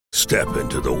Step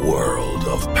into the world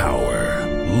of power,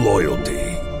 loyalty,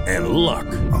 and luck.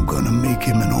 I'm gonna make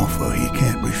him an offer he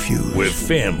can't refuse. With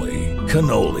family,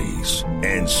 cannolis,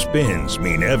 and spins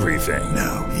mean everything.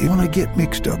 Now, you wanna get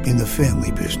mixed up in the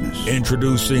family business.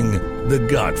 Introducing The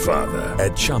Godfather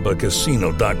at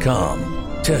ChumbaCasino.com.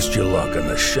 Test your luck in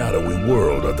the shadowy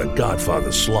world of The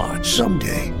Godfather slot.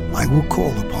 Someday, I will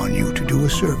call upon you to do a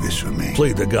service for me.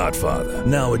 Play The Godfather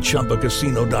now at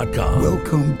ChumbaCasino.com.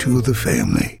 Welcome to the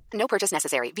family. No purchase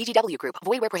necessary. VGW Group.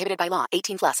 Void where prohibited by law.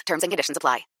 18 plus. Terms and conditions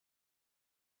apply.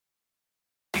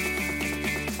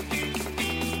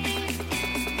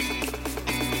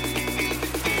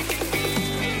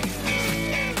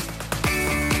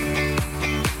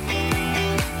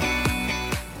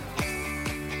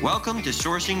 Welcome to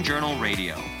Sourcing Journal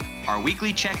Radio, our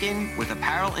weekly check-in with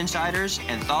apparel insiders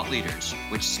and thought leaders,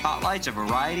 which spotlights a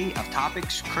variety of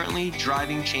topics currently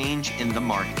driving change in the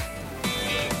market.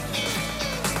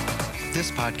 This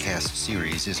podcast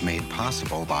series is made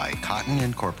possible by Cotton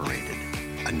Incorporated,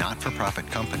 a not-for-profit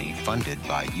company funded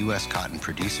by U.S. cotton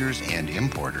producers and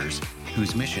importers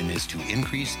whose mission is to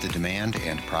increase the demand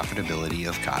and profitability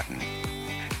of cotton.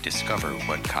 Discover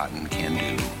what cotton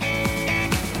can do.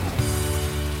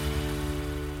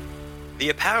 The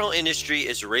apparel industry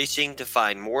is racing to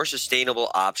find more sustainable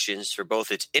options for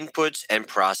both its inputs and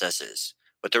processes.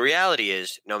 But the reality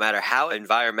is, no matter how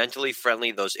environmentally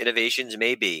friendly those innovations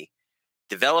may be,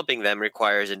 developing them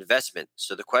requires investment.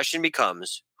 So the question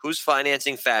becomes, who's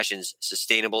financing fashion's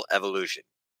sustainable evolution?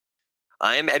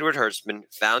 I am Edward Hertzman,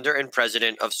 founder and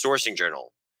president of Sourcing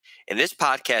Journal. And this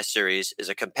podcast series is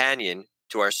a companion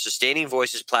to our Sustaining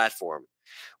Voices platform,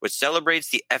 which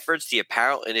celebrates the efforts the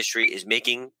apparel industry is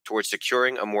making towards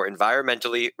securing a more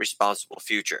environmentally responsible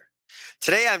future.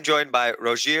 Today, I'm joined by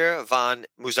Rogier van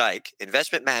Mozaik,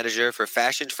 Investment Manager for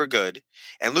Fashion for Good,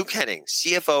 and Luke Henning,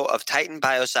 CFO of Titan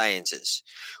Biosciences,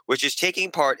 which is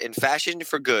taking part in Fashion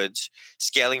for Good's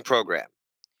scaling program.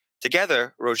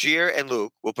 Together, Rogier and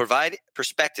Luke will provide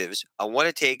perspectives on what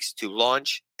it takes to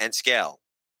launch and scale.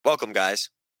 Welcome, guys.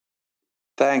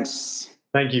 Thanks.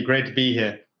 Thank you. Great to be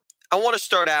here. I want to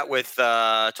start out with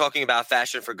talking about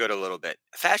Fashion for Good a little bit.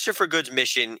 Fashion for Good's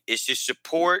mission is to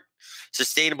support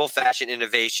sustainable fashion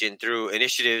innovation through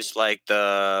initiatives like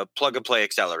the Plug and Play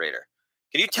Accelerator.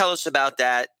 Can you tell us about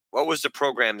that? What was the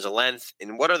program's length,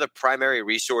 and what are the primary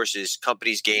resources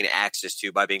companies gain access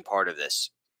to by being part of this?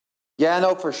 Yeah,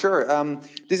 no, for sure.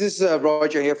 This is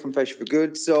Roger here from Fashion for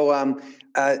Good. So,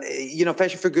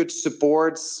 Fashion for Good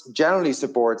generally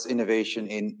supports innovation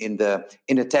in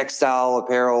the textile,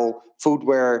 apparel,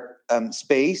 footwear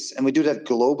space, and we do that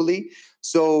globally.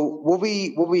 So, what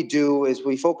we do is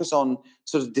we focus on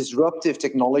sort of disruptive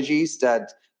technologies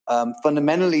that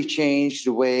fundamentally change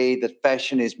the way that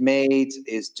fashion is made,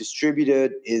 is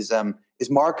distributed, is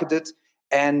marketed.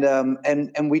 And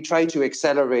we try to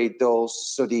accelerate those,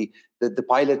 so the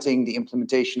piloting, the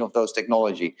implementation of those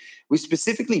technology. We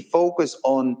specifically focus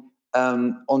on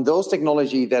those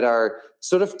technology that are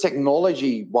sort of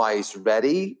technology-wise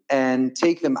ready and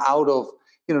take them out of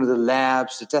the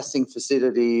labs, the testing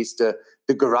facilities, the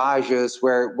garages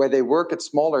where they work at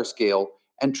smaller scale,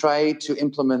 and try to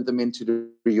implement them into the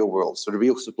real world. So the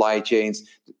real supply chains,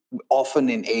 often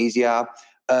in Asia.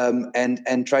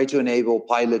 And try to enable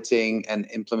piloting and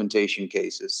implementation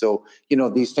cases. So,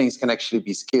 these things can actually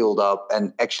be scaled up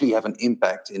and actually have an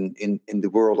impact in the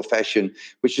world of fashion,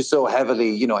 which is so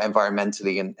heavily,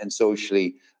 environmentally and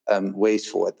socially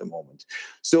wasteful at the moment.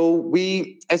 So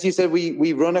we, as you said,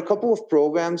 we run a couple of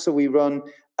programs. So we run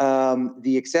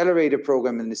the accelerator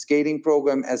program and the scaling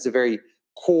program as the very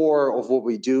core of what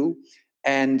we do.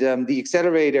 And the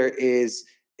accelerator is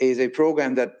a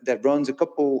program that runs a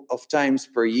couple of times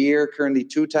per year, currently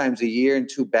 2 times a year in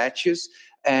 2 batches,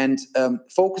 and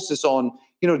focuses on,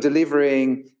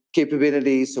 delivering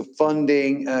capabilities of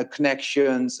funding,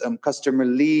 connections, customer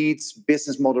leads,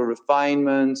 business model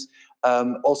refinements,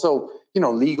 also,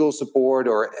 legal support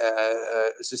or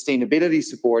sustainability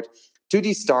support to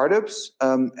these startups.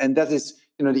 And that is,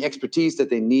 the expertise that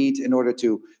they need in order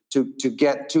to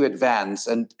get to advance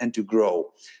and to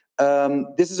grow.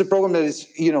 This is a program that is,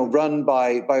 run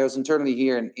by us internally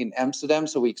here in Amsterdam.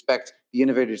 So we expect the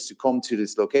innovators to come to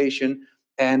this location,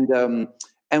 and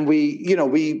we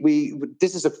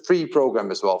this is a free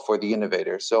program as well for the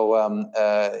innovators. So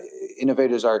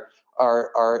innovators are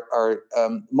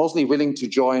mostly willing to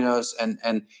join us and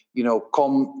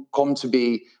come to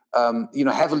be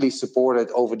heavily supported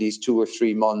over these 2 or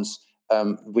 3 months.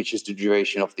 Which is the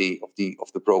duration of the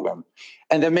program.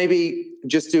 And then maybe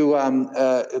just to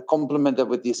complement that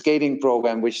with the scaling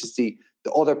program, which is the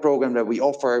other program that we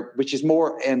offer, which is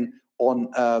more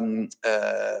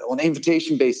on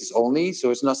invitation basis only. So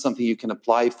it's not something you can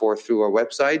apply for through our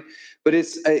website, but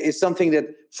it's something that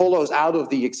follows out of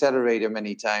the accelerator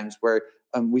many times, where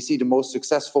we see the most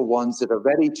successful ones that are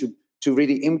ready to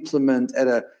really implement at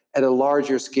a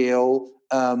larger scale.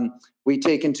 We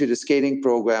take into the scaling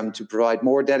program to provide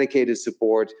more dedicated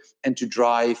support and to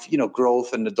drive,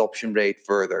 growth and adoption rate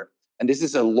further. And this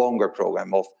is a longer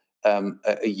program of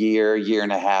a year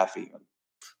and a half even.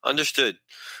 Understood.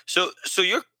 So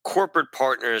your corporate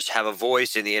partners have a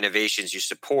voice in the innovations you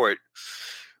support,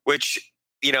 which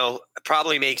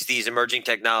probably makes these emerging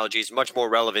technologies much more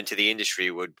relevant to the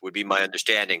industry, would be my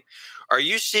understanding. Are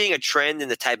you seeing a trend in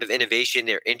the type of innovation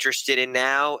they're interested in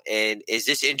now? And is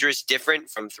this interest different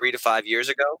from 3 to 5 years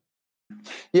ago?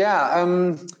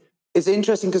 Yeah, it's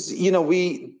interesting because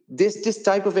this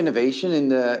type of innovation in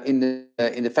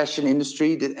the fashion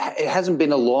industry, it hasn't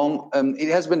been it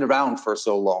has been around for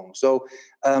so long. So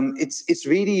it's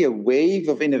really a wave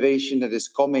of innovation that is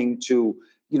coming to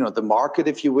the market,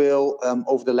 if you will,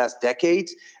 over the last decade,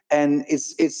 and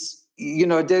it's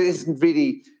there isn't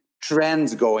really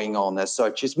trends going on as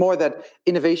such. It's more that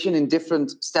innovation in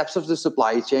different steps of the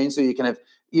supply chain. So you can have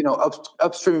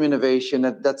upstream innovation.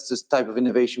 That's the type of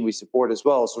innovation we support as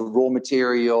well. So raw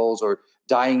materials or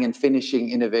dyeing and finishing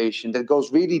innovation that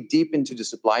goes really deep into the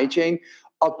supply chain,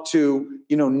 up to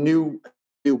new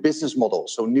business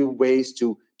models, so new ways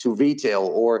to retail,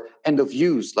 or end of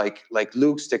use, like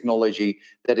Luke's technology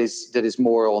that is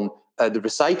more on the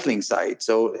recycling side.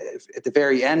 So at the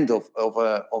very end of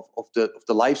the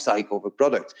life cycle of a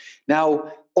product.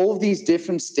 Now, all these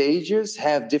different stages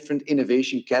have different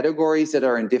innovation categories that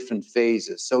are in different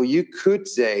phases. So you could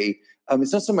say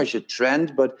it's not so much a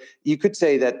trend, but you could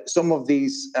say that some of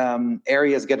these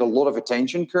areas get a lot of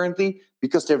attention currently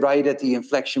because they're right at the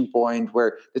inflection point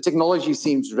where the technology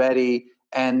seems ready,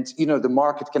 and the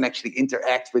market can actually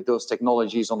interact with those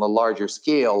technologies on a larger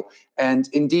scale. And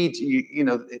indeed,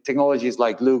 technologies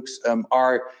like Luke's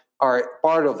are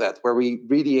part of that, where we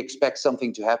really expect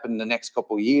something to happen in the next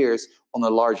couple of years on a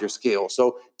larger scale.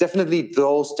 So definitely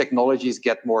those technologies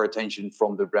get more attention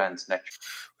from the brands next.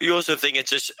 You also think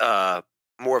it's just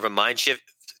more of a mind shift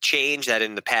change that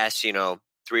in the past,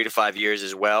 3 to 5 years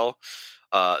as well,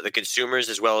 the consumers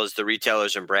as well as the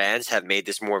retailers and brands have made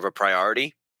this more of a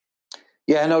priority?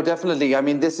 Yeah, no, definitely. I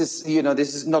mean, this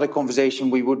is not a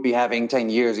conversation we would be having 10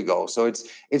 years ago. So it's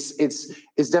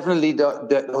definitely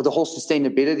the whole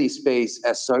sustainability space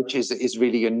as such is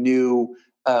really a new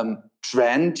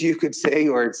trend, you could say,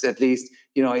 or it's at least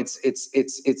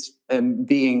it's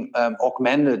being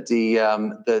augmented.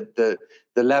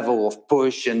 The level of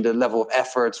push and the level of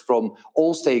efforts from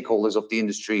all stakeholders of the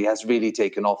industry has really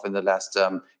taken off in the last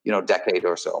decade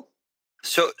or so.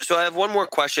 So I have one more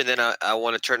question, then I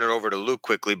want to turn it over to Luke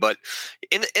quickly. But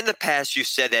in the past, you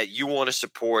said that you want to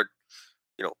support,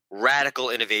 radical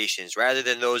innovations rather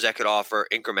than those that could offer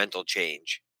incremental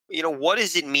change. What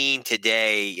does it mean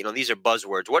today? These are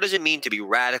buzzwords. What does it mean to be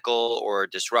radical or a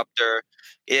disruptor?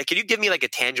 Can you give me like a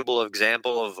tangible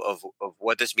example of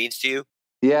what this means to you?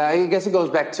 Yeah, I guess it goes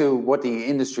back to what the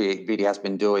industry really has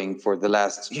been doing for the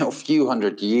last few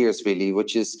hundred years, really,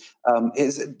 which is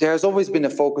there's always been a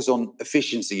focus on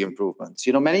efficiency improvements.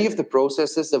 Many of the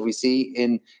processes that we see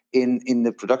in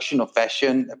the production of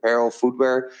fashion, apparel,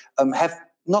 footwear have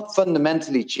not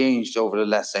fundamentally changed over the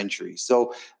last century.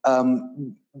 So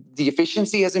the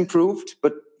efficiency has improved,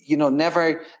 but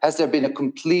never has there been a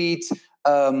complete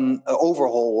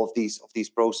overhaul of these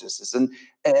processes. And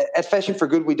at Fashion for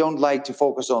Good, we don't like to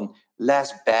focus on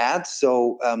less bad.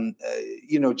 So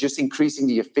just increasing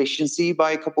the efficiency by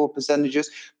a couple of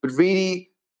percentages, but really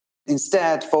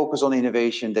instead focus on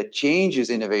innovation that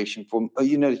changes innovation from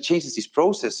it changes these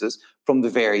processes from the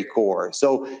very core.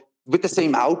 So with the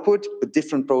same output, but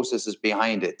different processes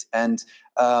behind it. And,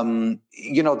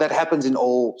 that happens in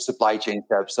all supply chain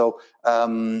steps. So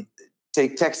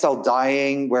take textile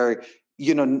dyeing, where,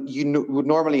 you would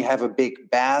normally have a big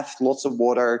bath, lots of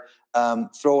water,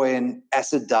 throw in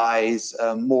acid dyes,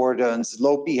 mordants,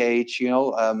 low pH,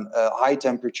 high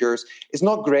temperatures. It's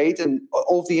not great. And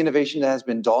all of the innovation that has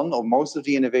been done, or most of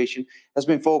the innovation, has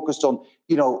been focused on,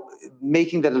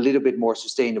 making that a little bit more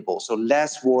sustainable. So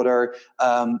less water,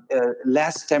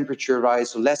 less temperature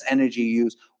rise, so less energy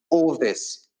use, all of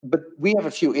this. But we have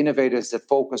a few innovators that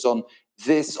focus on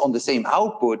this, on the same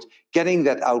output, getting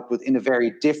that output in a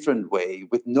very different way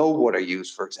with no water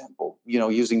use, for example,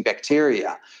 using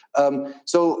bacteria.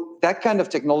 So that kind of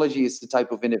technology is the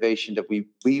type of innovation that we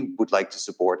would like to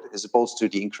support, as opposed to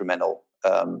the incremental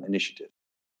initiative.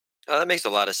 Oh, that makes a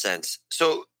lot of sense.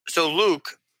 So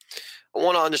Luke, I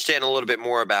want to understand a little bit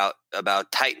more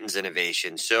about Titan's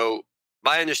innovation. So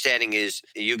My understanding is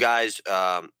you guys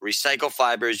recycle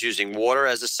fibers using water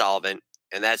as a solvent,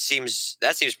 and that seems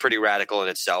pretty radical in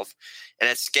itself. And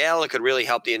at scale, it could really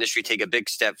help the industry take a big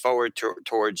step forward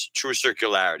towards true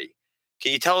circularity.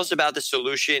 Can you tell us about the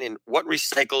solution and what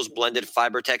recycles blended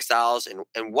fiber textiles,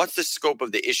 and what's the scope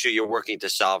of the issue you're working to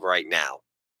solve right now?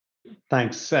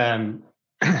 Thanks for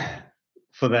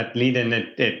that lead in.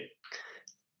 It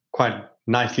quite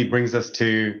nicely brings us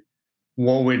to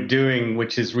what we're doing,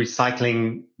 which is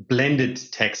recycling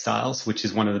blended textiles, which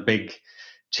is one of the big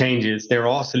changes. There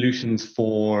are solutions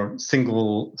for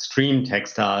single stream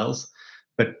textiles,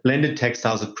 but blended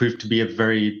textiles have proved to be a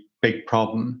very big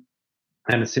problem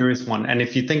and a serious one. And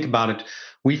if you think about it,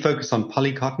 we focus on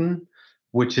polycotton,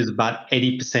 which is about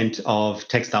 80% of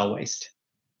textile waste,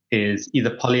 is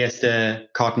either polyester,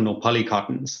 cotton, or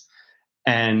polycottons.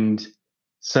 And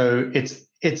so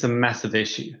it's a massive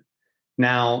issue.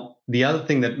 Now, the other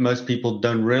thing that most people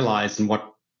don't realize, and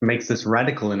what makes this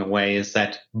radical in a way, is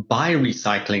that by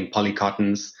recycling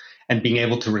polycottons and being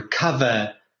able to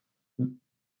recover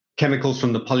chemicals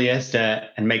from the polyester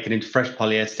and make it into fresh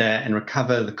polyester, and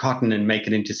recover the cotton and make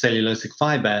it into cellulosic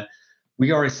fiber,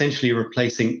 we are essentially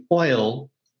replacing oil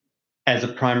as a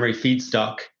primary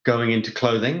feedstock going into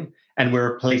clothing, and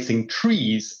we're replacing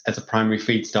trees as a primary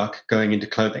feedstock going into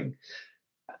clothing.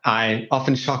 I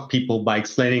often shock people by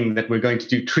explaining that we're going to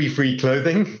do tree-free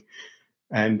clothing,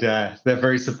 and they're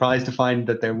very surprised to find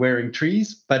that they're wearing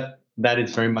trees, but that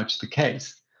is very much the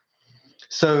case.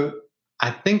 So I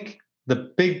think the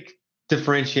big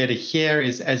differentiator here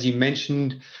is, as you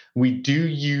mentioned, we do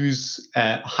use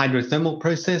a hydrothermal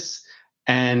process,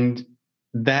 and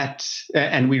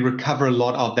we recover a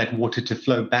lot of that water to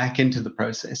flow back into the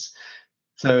process.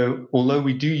 So although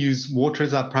we do use water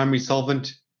as our primary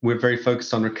solvent, we're very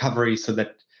focused on recovery so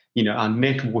that, our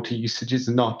net water usage is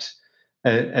not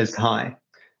as high.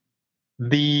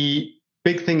 The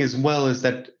big thing as well is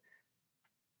that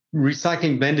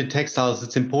recycling blended textiles,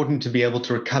 it's important to be able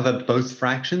to recover both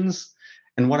fractions.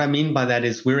 And what I mean by that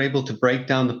is we're able to break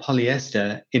down the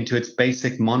polyester into its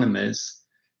basic monomers.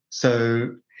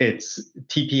 So it's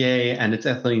TPA and it's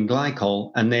ethylene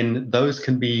glycol, and then those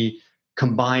can be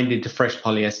combined into fresh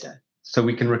polyester. So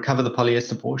we can recover the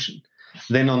polyester portion.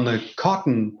 Then on the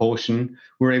cotton portion,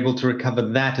 we're able to recover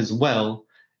that as well,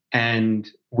 and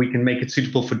we can make it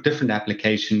suitable for different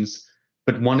applications,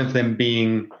 but one of them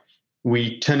being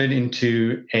we turn it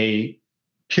into a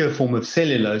pure form of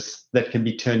cellulose that can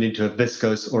be turned into a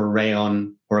viscose or a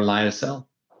rayon or a lyocell.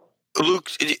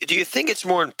 Luke, do you think it's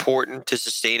more important to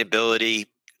sustainability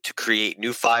to create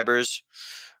new fibers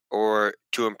or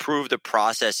to improve the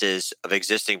processes of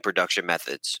existing production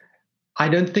methods? I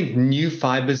don't think new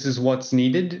fibers is what's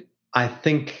needed. I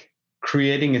think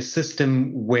creating a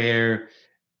system where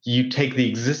you take the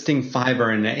existing fiber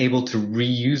and are able to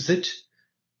reuse it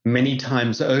many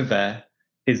times over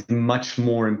is much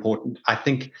more important. I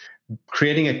think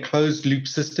creating a closed loop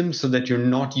system so that you're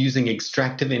not using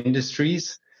extractive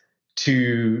industries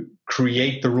to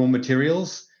create the raw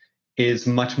materials is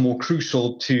much more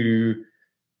crucial to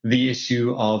the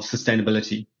issue of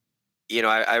sustainability.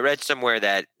 I read somewhere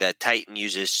that Titan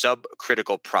uses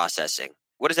subcritical processing.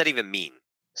 What does that even mean?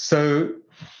 So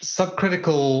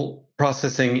subcritical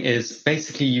processing is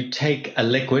basically you take a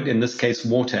liquid, in this case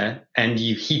water, and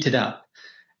you heat it up.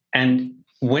 And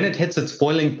when it hits its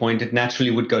boiling point, it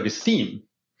naturally would go to steam.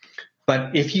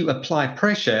 But if you apply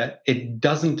pressure, it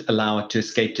doesn't allow it to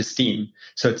escape to steam.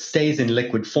 So it stays in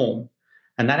liquid form.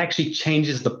 And that actually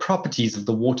changes the properties of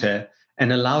the water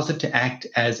and allows it to act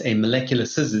as a molecular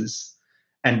scissors.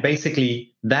 And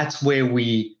basically, that's where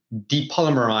we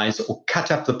depolymerize or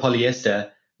cut up the polyester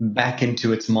back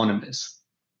into its monomers.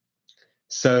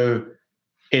 So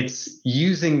it's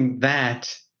using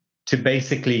that to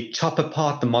basically chop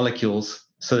apart the molecules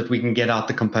so that we can get out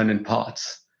the component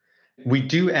parts. We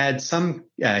do add some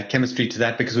chemistry to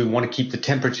that because we want to keep the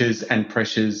temperatures and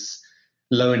pressures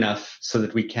low enough so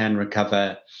that we can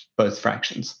recover both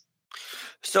fractions.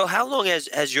 So how long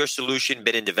has your solution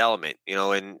been in development?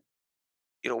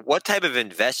 What type of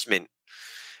investment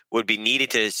would be needed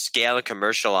to scale and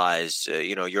commercialize,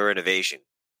 your innovation?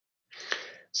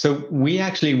 So we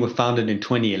actually were founded in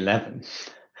 2011,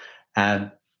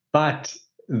 but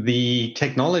the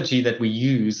technology that we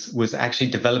use was actually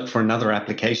developed for another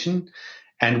application.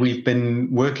 And we've been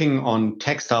working on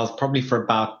textiles probably for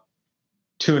about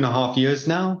 2.5 years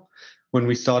now when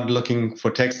we started looking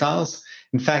for textiles.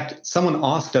 In fact, someone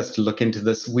asked us to look into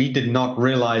this. We did not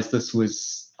realize this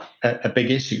was a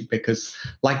big issue because,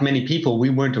 like many people, we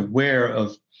weren't aware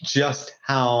of just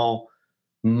how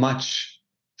much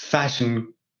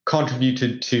fashion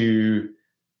contributed to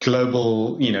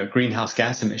global, greenhouse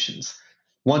gas emissions.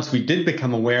 Once we did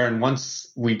become aware, and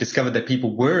once we discovered that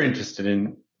people were interested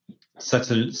in such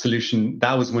a solution,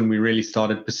 that was when we really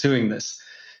started pursuing this.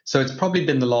 So it's probably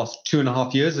been the last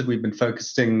 2.5 years that we've been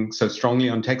focusing so strongly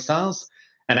on textiles.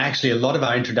 And actually, a lot of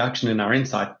our introduction and our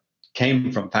insight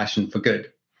came from Fashion for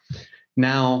Good.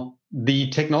 Now, the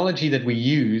technology that we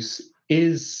use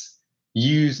is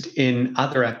used in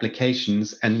other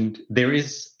applications, and there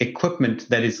is equipment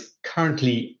that is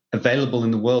currently available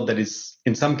in the world that is,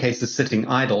 in some cases, sitting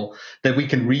idle that we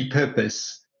can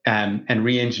repurpose and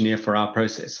re-engineer for our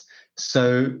process.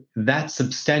 So that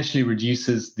substantially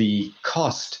reduces the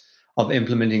cost of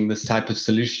implementing this type of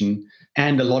solution.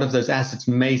 And a lot of those assets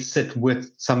may sit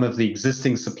with some of the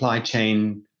existing supply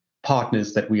chain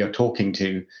partners that we are talking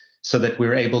to, so that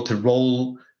we're able to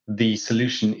roll the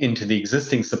solution into the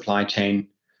existing supply chain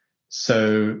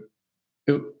so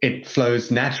it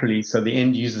flows naturally, so the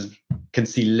end users can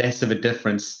see less of a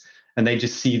difference and they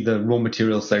just see the raw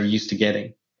materials they're used to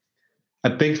getting. A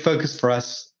big focus for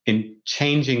us in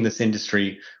changing this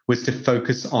industry was to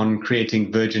focus on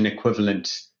creating virgin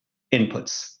equivalent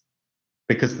inputs,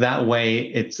 because that way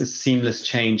it's a seamless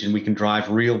change and we can drive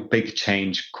real big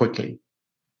change quickly.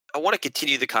 I want to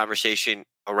continue the conversation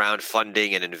around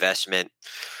funding and investment.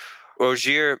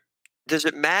 Rogier, does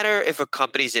it matter if a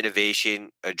company's innovation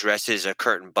addresses a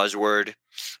current buzzword?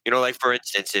 Like for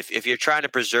instance, if you're trying to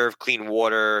preserve clean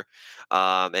water,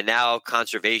 and now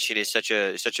conservation is such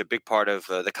a big part of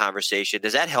the conversation,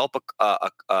 does that help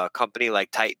a company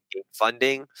like Titan gain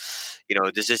funding?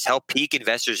 Does this help pique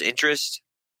investors' interest?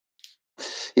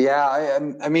 Yeah,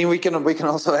 I mean, we can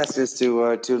also ask this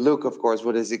to Luke, of course,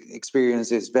 what his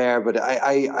experience is there. But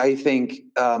I think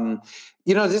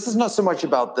this is not so much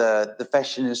about the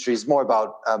fashion industry; it's more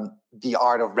about the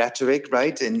art of rhetoric,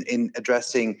 right? In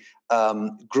addressing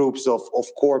groups of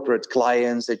corporate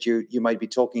clients that you might be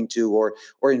talking to,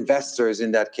 or investors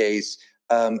in that case,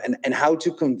 and how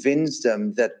to convince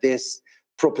them that this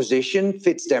proposition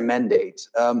fits their mandate.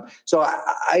 So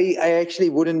I actually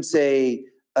wouldn't say.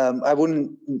 I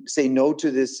wouldn't say no to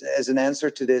this as an answer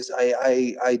to this.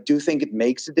 I do think it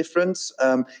makes a difference,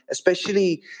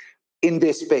 especially in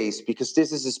this space, because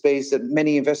this is a space that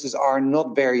many investors are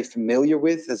not very familiar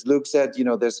with. As Luke said,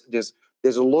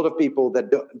 there's a lot of people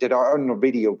that are not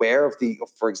really aware of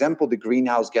for example, the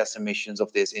greenhouse gas emissions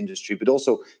of this industry, but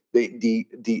also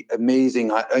the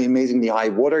amazingly high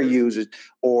water usage,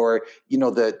 or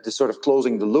the sort of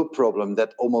closing the loop problem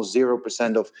that almost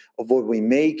 0% of what we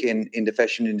make in the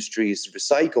fashion industry is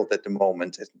recycled at the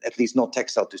moment, at least not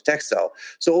textile to textile.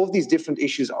 So all of these different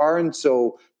issues aren't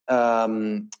so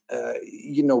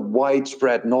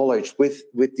widespread knowledge with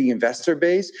the investor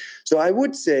base. So I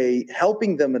would say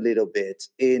helping them a little bit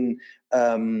in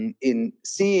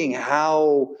seeing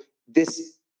how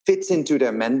this fits into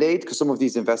their mandate, because some of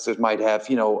these investors might have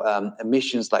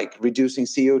emissions like reducing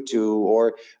CO2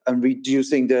 or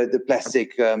reducing the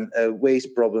plastic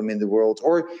waste problem in the world,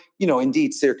 or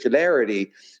indeed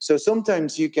circularity. So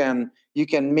sometimes you can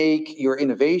make your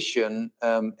innovation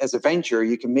as a venture,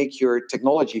 you can make your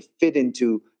technology fit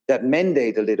into that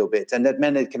mandate a little bit. And that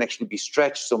mandate can actually be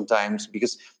stretched sometimes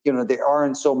because, there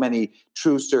aren't so many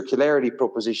true circularity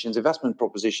propositions, investment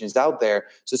propositions out there.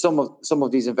 So some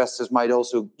of these investors might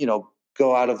also,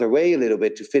 go out of their way a little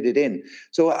bit to fit it in.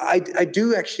 So I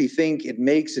do actually think it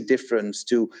makes a difference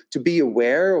to be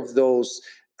aware of those,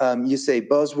 you say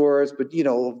buzzwords, but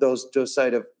those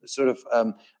sort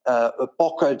of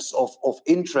pockets of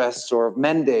interests or of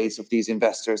mandates of these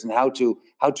investors, and how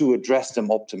to address them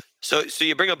optimally. So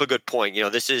you bring up a good point.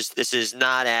 This is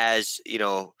not as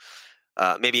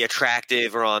maybe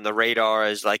attractive or on the radar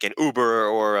as like an Uber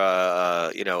or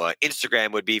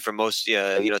Instagram would be for most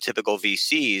typical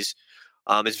VCs.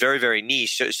 It's very, very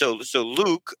niche. So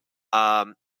Luke,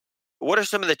 what are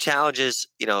some of the challenges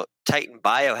Titan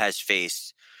Bio has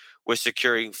faced with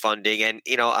securing funding? And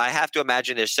I have to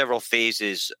imagine there's several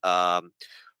phases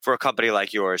for a company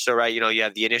like yours. So right, you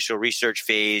have the initial research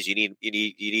phase. You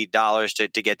need dollars to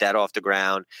get that off the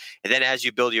ground, and then as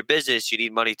you build your business, you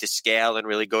need money to scale and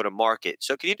really go to market.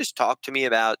 So can you just talk to me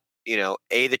about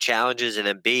A, the challenges, and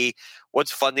then B,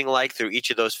 what's funding like through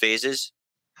each of those phases?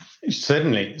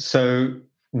 Certainly. So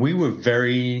we were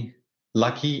very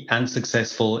lucky and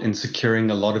successful in securing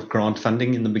a lot of grant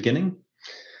funding in the beginning,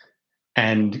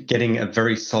 and getting a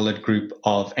very solid group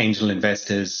of angel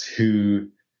investors who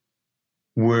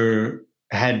were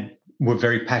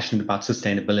very passionate about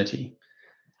sustainability.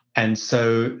 And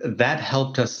so that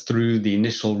helped us through the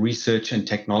initial research and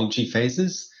technology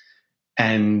phases.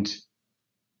 And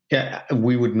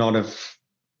we would not have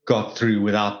got through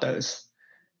without those.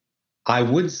 I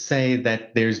would say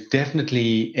that there's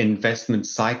definitely investment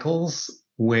cycles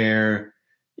where,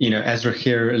 as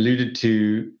Rogier alluded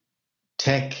to,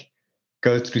 tech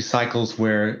goes through cycles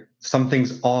where some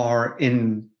things are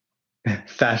in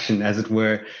fashion, as it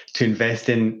were, to invest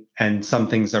in, and some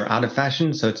things are out of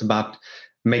fashion. So it's about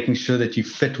making sure that you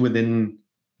fit within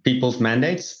people's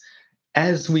mandates.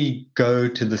 As we go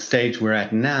to the stage we're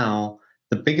at now,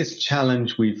 the biggest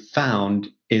challenge we've found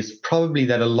is probably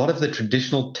that a lot of the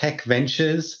traditional tech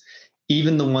ventures,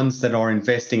 even the ones that are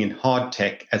investing in hard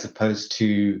tech as opposed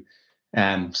to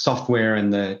software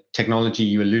and the technology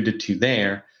you alluded to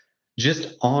there,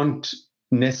 just aren't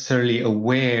necessarily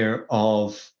aware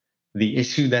of the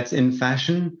issue that's in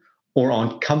fashion or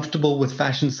aren't comfortable with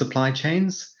fashion supply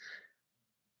chains.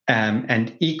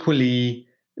 And equally,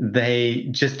 they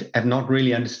just have not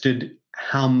really understood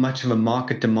how much of a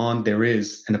market demand there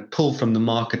is and a pull from the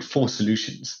market for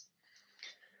solutions.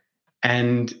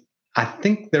 And I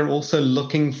think they're also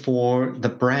looking for the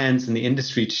brands in the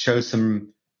industry to show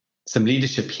some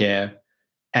leadership here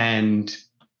and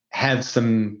have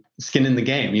some skin in the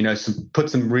game, put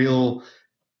some real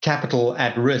capital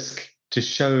at risk to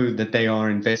show that they are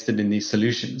invested in these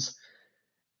solutions.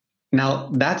 Now,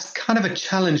 that's kind of a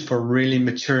challenge for a really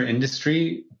mature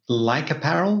industry like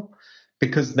apparel,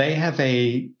 because they have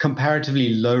a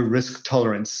comparatively low risk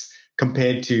tolerance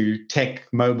compared to tech,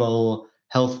 mobile,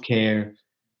 healthcare.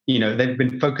 They've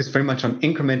been focused very much on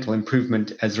incremental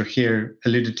improvement, as Rogier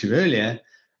alluded to earlier,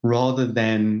 rather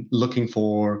than looking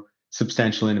for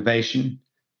substantial innovation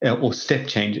or step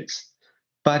changes.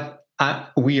 But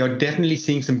we are definitely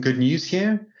seeing some good news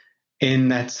here in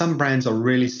that some brands are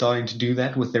really starting to do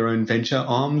that with their own venture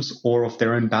arms or off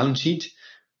their own balance sheet.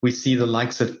 We see the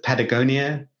likes of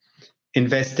Patagonia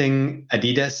investing,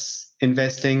 Adidas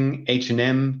investing,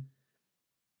 H&M.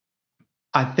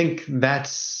 I think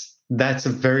that's a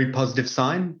very positive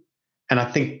sign. And I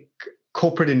think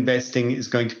corporate investing is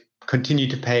going to continue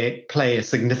to play a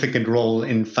significant role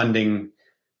in funding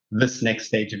this next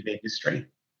stage of the industry.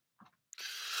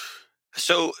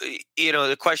 So,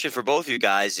 the question for both of you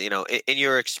guys, in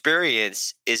your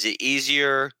experience, is it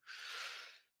easier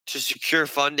to secure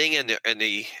funding in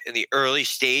the early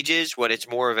stages when it's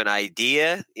more of an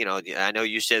idea? I know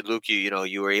you said, Luke,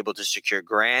 you were able to secure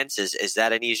grants. Is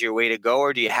that an easier way to go,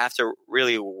 or do you have to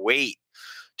really wait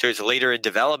towards later in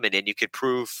development and you could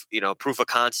prove of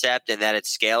concept and that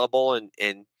it's scalable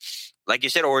and like you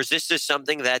said, or is this just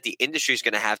something that the industry is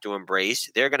going to have to embrace?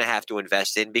 They're going to have to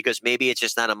invest in because maybe it's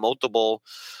just not a multiple.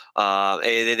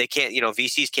 They can't,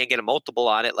 VCs can't get a multiple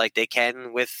on it like they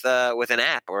can with an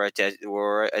app or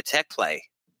a tech play.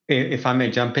 If I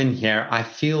may jump in here, I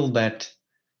feel that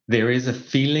there is a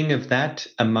feeling of that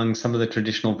among some of the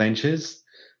traditional ventures,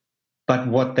 but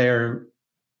what they're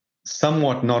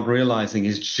somewhat not realizing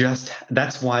is just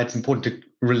that's why it's important to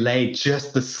relay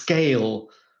just the scale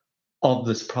of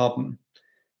this problem.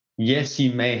 Yes,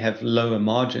 you may have lower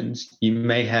margins, you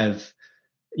may have,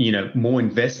 more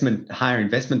investment, higher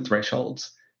investment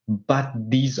thresholds, but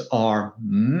these are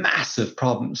massive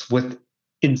problems with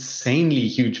insanely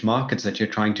huge markets that you're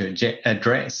trying to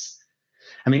address.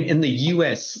 I mean, in the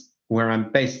US, where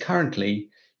I'm based currently,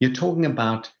 you're talking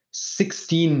about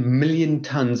 16 million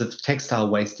tons of textile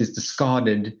waste is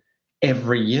discarded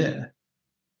every year.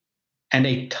 And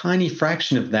a tiny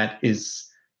fraction of that is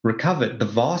recovered. The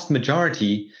vast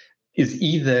majority is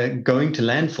either going to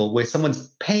landfill where someone's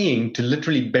paying to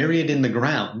literally bury it in the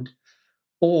ground,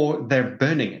 or they're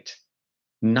burning it,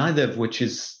 neither of which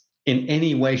is in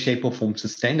any way, shape, or form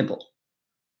sustainable.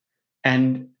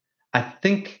 And I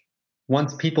think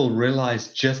once people realize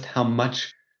just how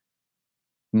much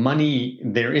money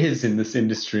there is in this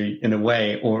industry in a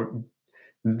way, or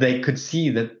they could see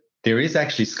that there is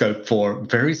actually scope for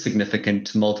very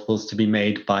significant multiples to be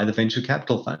made by the venture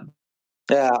capital fund.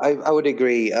 Yeah, I would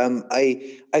agree.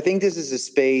 I think this is a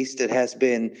space that has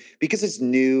been, because it's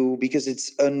new, because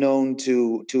it's unknown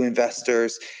to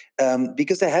investors,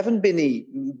 because there haven't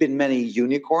been many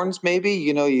unicorns. Maybe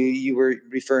you were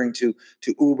referring to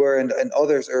Uber and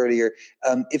others earlier.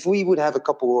 If we would have a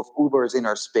couple of Ubers in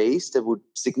our space, that would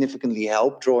significantly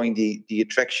help drawing the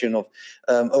attraction of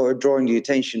or drawing the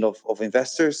attention of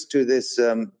investors to this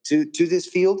to this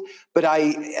field. But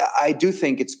I do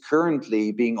think it's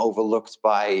currently being overlooked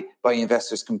by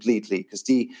investors completely, because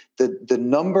the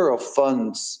number of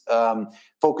funds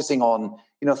focusing on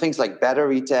things like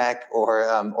battery tech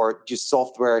or just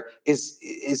software is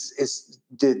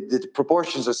the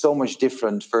proportions are so much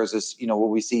different versus what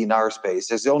we see in our space.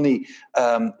 There's only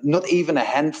not even a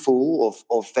handful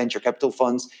of venture capital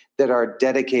funds that are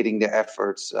dedicating their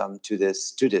efforts to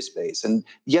this space, and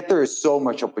yet there is so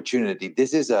much opportunity.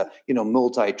 This is a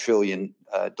multi-trillion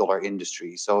dollar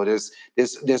industry, so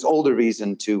there's all the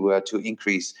reason to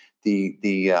increase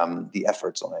the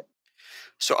efforts on it.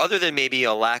 So other than maybe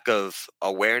a lack of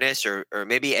awareness or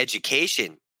maybe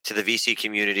education to the VC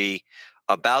community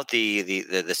about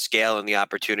the scale and the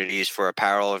opportunities for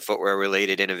apparel and footwear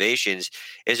related innovations,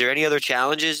 is there any other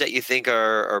challenges that you think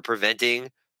are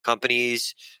preventing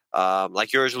companies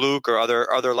like yours, Luke, or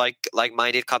other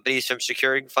like-minded companies from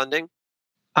securing funding?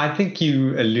 I think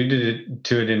you alluded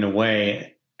to it in a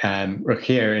way,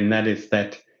 Rogier, and that is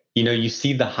that, you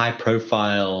see the high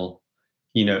profile,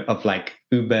 of like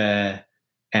Uber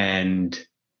and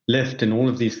Lyft and all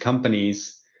of these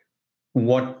companies.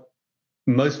 What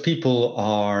most people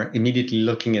are immediately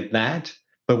looking at that,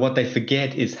 but what they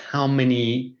forget is how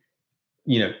many,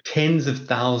 tens of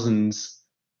thousands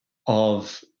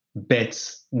of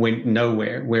bets went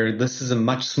nowhere, where this is a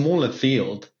much smaller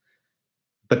field,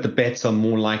 but the bets are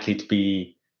more likely to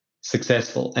be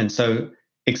successful. And so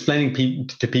explaining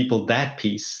to people that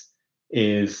piece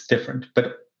is different.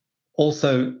 But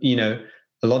also,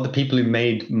 a lot of the people who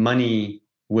made money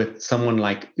with someone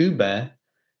like Uber,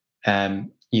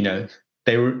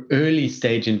 they were early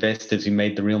stage investors who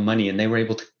made the real money, and they were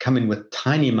able to come in with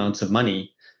tiny amounts of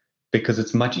money because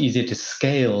it's much easier to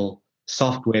scale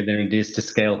software than it is to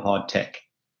scale hard tech.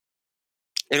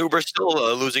 And Uber's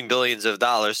still losing billions of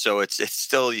dollars, so it's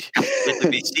still yet to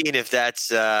be seen if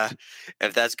that's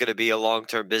going to be a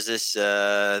long-term business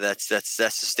that's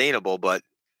sustainable. But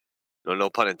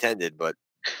no pun intended. But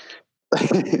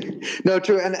no,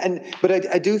 true, but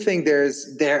I do think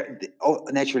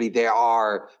naturally there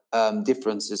are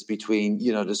differences between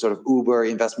the sort of Uber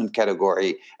investment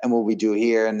category and what we do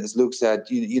here. And as Luke said,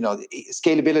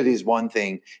 scalability is one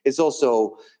thing. It's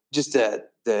also just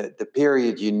the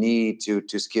period you need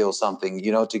to scale something,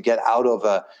 to get out of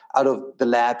the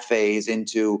lab phase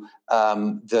into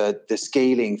the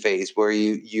scaling phase where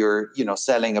you're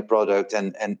selling a product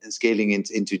and scaling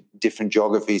into different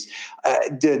geographies.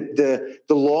 The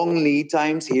long lead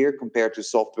times here compared to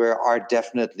software are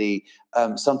definitely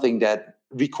something that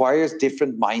requires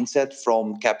different mindset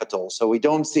from capital. So we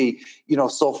don't see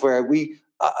software. We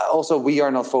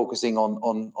are not focusing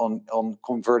on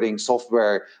converting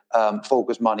software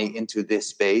focused money into this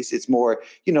space. It's more,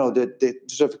 the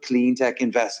sort of clean tech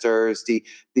investors, the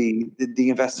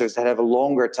investors that have a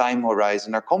longer time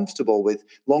horizon are comfortable with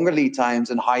longer lead times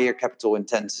and higher capital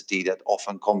intensity that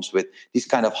often comes with these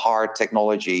kind of hard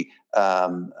technology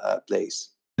plays.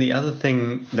 The other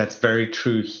thing that's very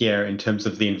true here in terms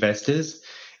of the investors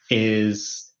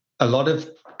is a lot of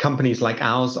companies like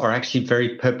ours are actually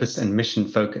very purpose and mission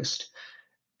focused.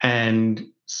 And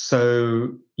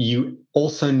so you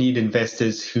also need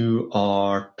investors who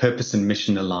are purpose and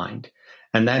mission aligned.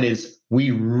 And that is, we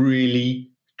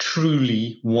really,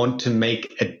 truly want to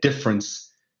make a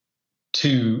difference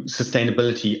to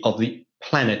sustainability of the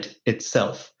planet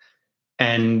itself.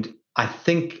 And I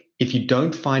think if you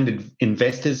don't find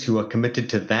investors who are committed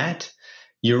to that,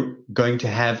 you're going to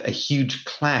have a huge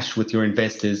clash with your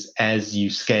investors as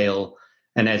you scale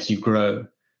and as you grow,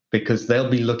 because they'll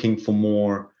be looking for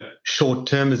more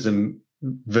short-termism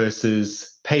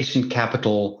versus patient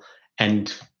capital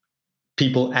and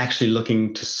people actually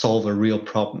looking to solve a real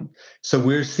problem. So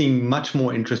we're seeing much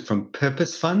more interest from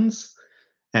purpose funds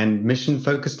and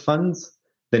mission-focused funds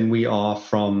than we are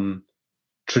from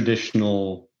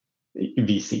traditional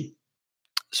VC.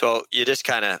 So you just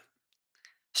kind of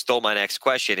stole my next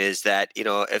question, is that,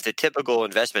 if the typical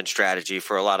investment strategy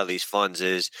for a lot of these funds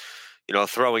is,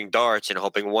 throwing darts and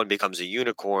hoping one becomes a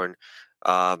unicorn,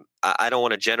 I don't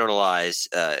want to generalize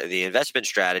the investment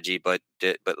strategy, but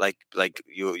like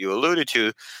you alluded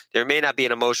to, there may not be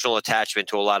an emotional attachment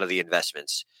to a lot of the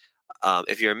investments.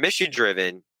 If you're mission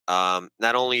driven,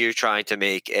 not only you're trying to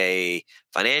make a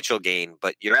financial gain,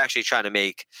 but you're actually trying to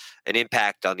make an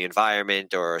impact on the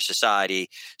environment or society.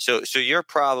 So you're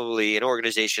probably, an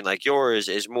organization like yours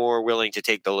is more willing to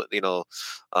take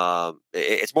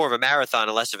it's more of a marathon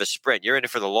and less of a sprint. You're in it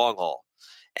for the long haul,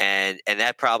 and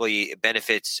that probably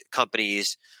benefits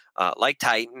companies like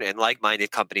Titan and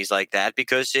like-minded companies like that,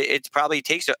 because it probably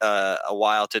takes a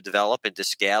while to develop and to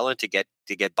scale and to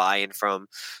get buy-in from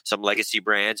some legacy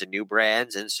brands and new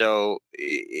brands. And so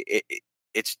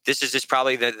this is just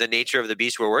probably the nature of the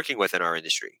beast we're working with in our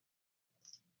industry.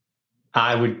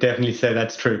 I would definitely say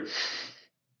that's true.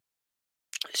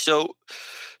 So,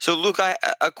 so Luke,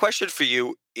 a question for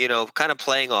you. Kind of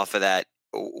playing off of that.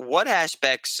 What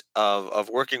aspects of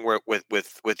working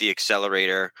with the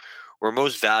accelerator were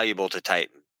most valuable to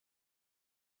Titan?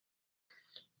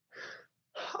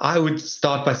 I would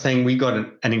start by saying we got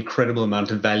an incredible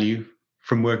amount of value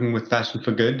from working with Fashion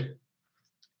for Good.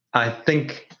 I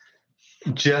think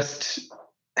just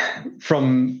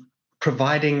from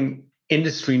providing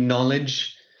industry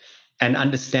knowledge and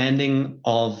understanding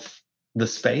of the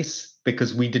space,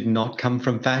 because we did not come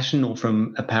from fashion or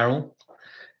from apparel,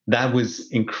 that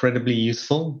was incredibly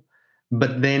useful.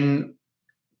 But then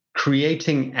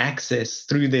creating access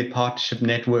through their partnership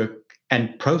network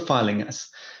and profiling us,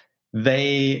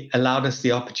 they afforded us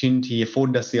the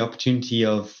opportunity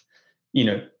of,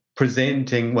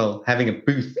 having a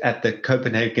booth at the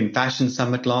Copenhagen Fashion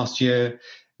Summit last year.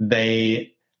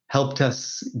 They helped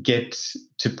us get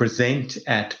to present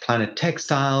at Planet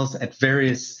Textiles, at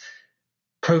various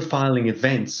profiling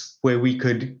events where we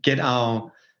could get our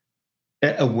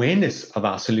awareness of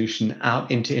our solution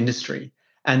out into industry,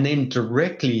 and then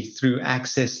directly through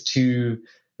access to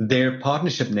their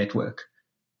partnership network.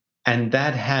 And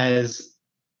that has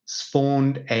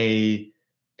spawned a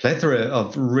plethora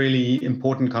of really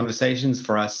important conversations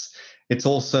for us. It's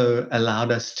also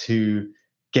allowed us to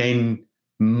gain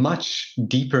much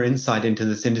deeper insight into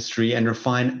this industry and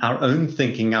refine our own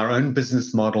thinking, our own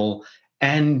business model,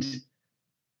 and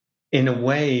in a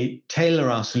way, tailor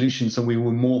our solutions so we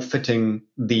were more fitting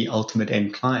the ultimate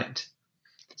end client.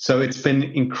 So it's been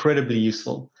incredibly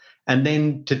useful. And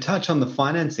then to touch on the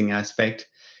financing aspect,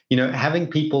 having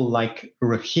people like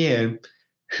Rahir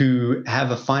who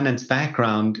have a finance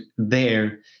background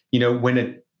there, when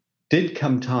it did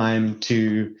come time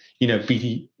to,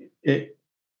 be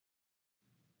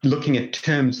looking at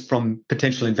terms from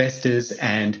potential investors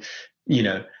and,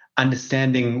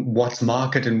 understanding what's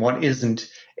market and what isn't,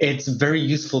 it's very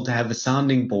useful to have a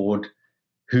sounding board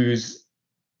who's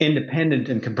independent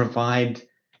and can provide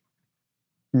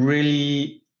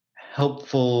really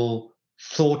helpful,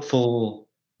 thoughtful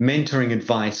mentoring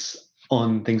advice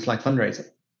on things like fundraising.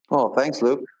 Oh, thanks,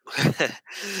 Luke.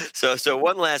 So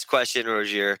one last question,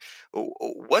 Roger.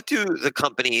 What do the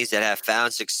companies that have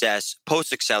found success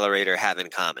post-accelerator have in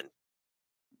common?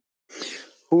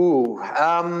 Well,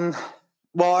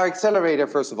 our accelerator,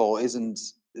 first of all, isn't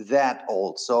that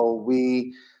old. So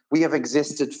we have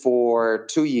existed for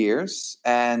 2 years,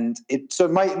 and it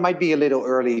might be a little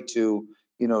early to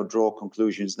draw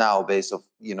conclusions now based off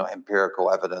empirical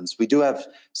evidence. We do have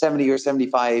 70 or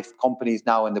 75 companies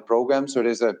now in the program, so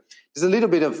there's a little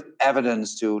bit of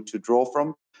evidence to draw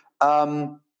from.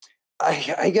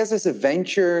 I guess as a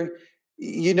venture,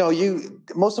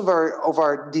 most of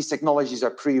these technologies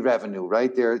are pre-revenue,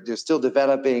 right? They're still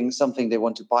developing something they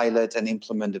want to pilot and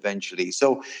implement eventually.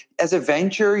 So as a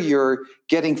venture, you're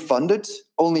getting funded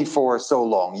only for so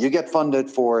long. You get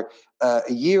funded for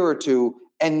a year or two,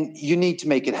 and you need to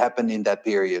make it happen in that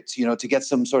period, to get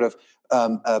some sort of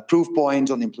proof point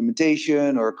on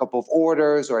implementation or a couple of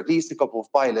orders or at least a couple of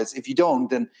pilots. If you don't,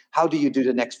 then how do you do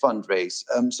the next fundraise?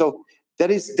 So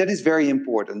that is very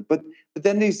important. But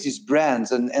then there's these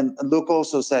brands, and Luke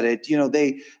also said it.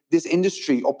 This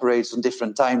industry operates on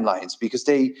different timelines because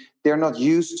they're not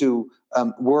used to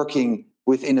working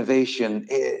with innovation,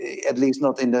 at least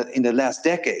not in the last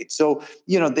decade. So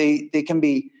they can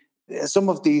be. Some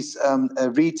of these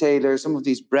retailers, some of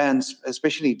these brands,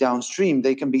 especially downstream,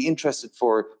 they can be interested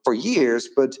for years,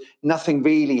 but nothing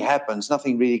really happens.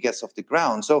 Nothing really gets off the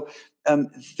ground. So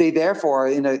they therefore are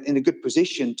in a good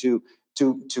position to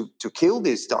kill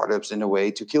these startups in a way,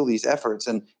 to kill these efforts,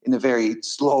 and in a very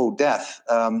slow death.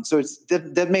 So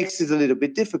that makes it a little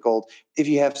bit difficult if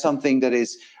you have something that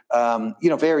is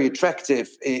very attractive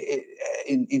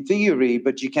in theory,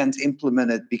 but you can't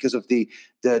implement it because of the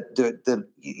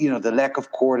lack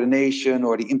of coordination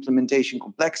or the implementation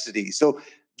complexity. So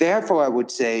therefore, I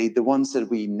would say the ones that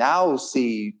we now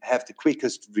see have the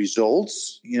quickest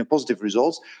results, positive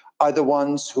results, are the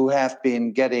ones who have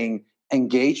been getting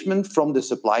engagement from the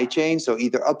supply chain, so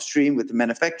either upstream with the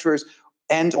manufacturers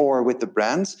and or with the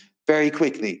brands very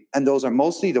quickly. And those are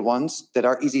mostly the ones that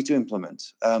are easy to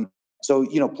implement. So,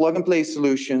 plug and play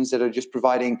solutions that are just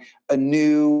providing a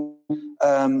new,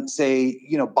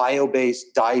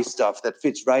 bio-based dye stuff that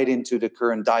fits right into the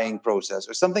current dyeing process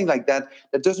or something like that,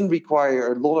 that doesn't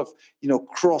require a lot of,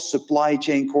 cross supply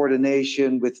chain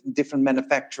coordination with different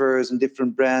manufacturers and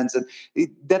different brands. And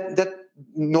that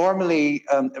normally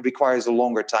requires a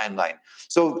longer timeline.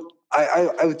 So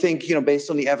I would think, based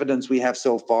on the evidence we have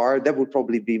so far, that would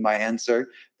probably be my answer,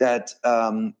 that,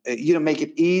 make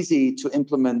it easy to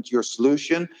implement your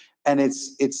solution and it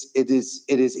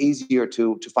is easier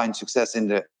to find success in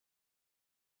the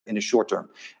short term.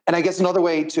 And I guess another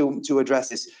way to address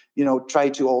this, try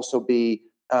to also be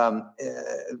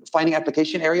finding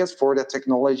application areas for that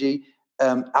technology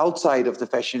outside of the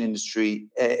fashion industry,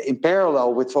 in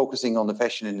parallel with focusing on the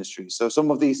fashion industry. So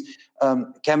some of these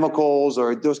chemicals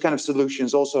or those kind of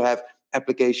solutions also have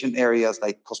application areas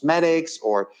like cosmetics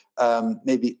or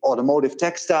maybe automotive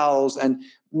textiles, and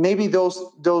maybe those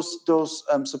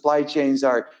supply chains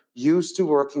are used to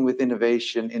working with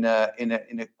innovation in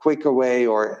a quicker way,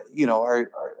 or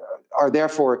are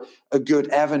therefore a good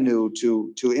avenue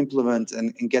to implement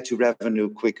and get to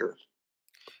revenue quicker.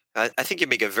 I think you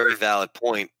make a very valid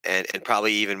point, and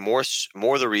probably even more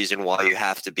the reason why you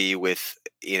have to be with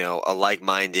a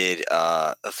like-minded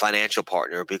a financial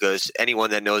partner, because anyone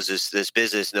that knows this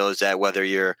business knows that whether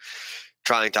you're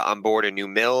trying to onboard a new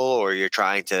mill or you're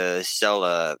trying to sell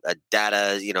a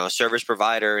data service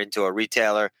provider into a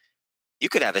retailer, you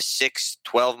could have a 6,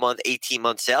 12-month,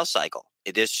 18-month sales cycle.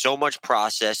 There's so much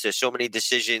process. There's so many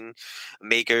decision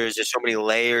makers. There's so many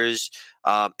layers.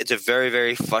 It's a very,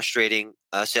 very frustrating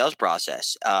sales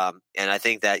process. And I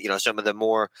think that, some of the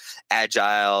more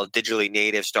agile, digitally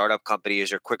native startup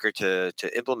companies are quicker to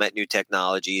implement new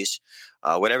technologies,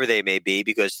 whatever they may be,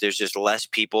 because there's just less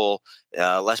people,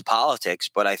 less politics.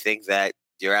 But I think that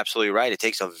you're absolutely right. It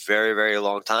takes a very, very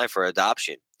long time for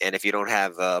adoption. And if you don't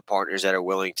have partners that are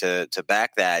willing to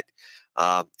back that,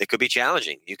 it could be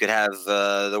challenging. You could have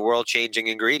the world-changing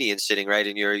ingredients sitting right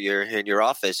in your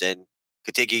office, and it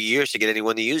could take you years to get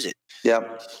anyone to use it.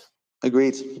 Yeah,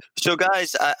 agreed. So,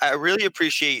 guys, I really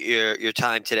appreciate your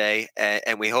time today,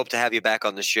 and we hope to have you back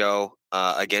on the show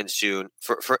again soon.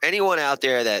 For anyone out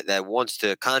there that wants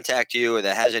to contact you or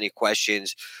that has any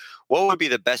questions, what would be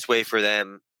the best way for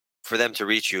them to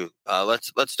reach you?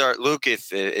 Let's start, Luke. Is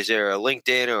there a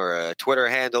LinkedIn or a Twitter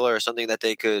handle or something that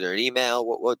they could, or an email?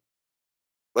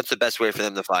 What's the best way for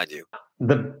them to find you?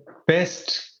 The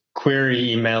best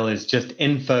query email is just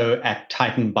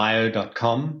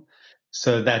info@titanbio.com.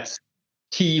 So that's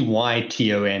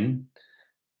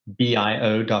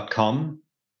tytonbio.com.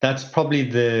 That's probably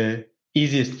the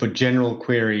easiest for general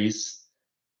queries.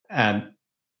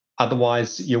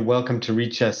 Otherwise, you're welcome to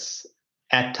reach us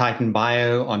at Titan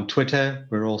Bio on Twitter.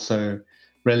 We're also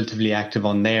relatively active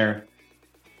on there.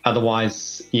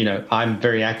 Otherwise, I'm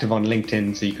very active on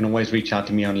LinkedIn, so you can always reach out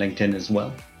to me on LinkedIn as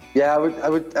well. Yeah,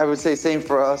 I would say same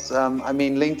for us.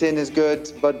 LinkedIn is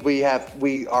good, but we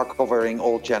are covering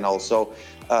all channels. So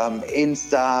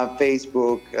Insta,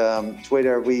 Facebook,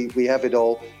 Twitter, we have it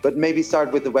all. But maybe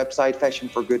start with the website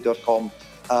fashionforgood.com.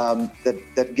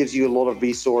 That gives you a lot of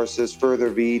resources, further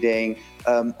reading,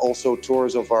 also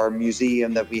tours of our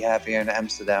museum that we have here in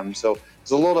Amsterdam. So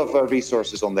there's a lot of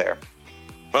resources on there.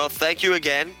 Well, thank you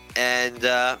again, and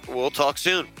we'll talk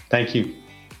soon. Thank you.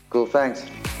 Cool, thanks.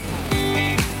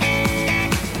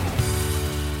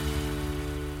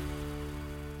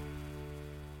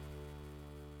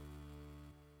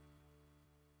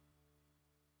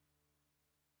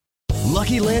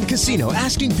 Lucky Land Casino,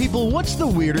 asking people, what's the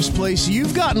weirdest place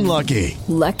you've gotten lucky?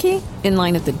 Lucky? In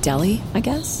line at the deli, I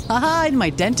guess? Aha, in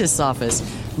my dentist's office.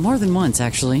 More than once,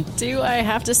 actually. Do I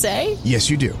have to say? Yes,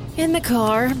 you do. In the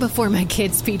car before my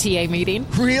kids' PTA meeting.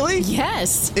 Really?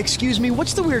 Yes. Excuse me,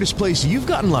 what's the weirdest place you've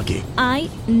gotten lucky? I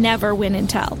never win and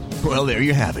tell. Well, there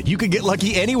you have it. You can get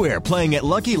lucky anywhere, playing at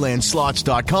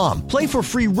LuckyLandSlots.com. Play for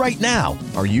free right now.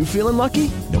 Are you feeling lucky?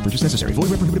 No purchase necessary.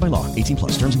 Void where prohibited by law.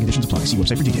 18+. Terms and conditions apply. See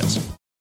website for details.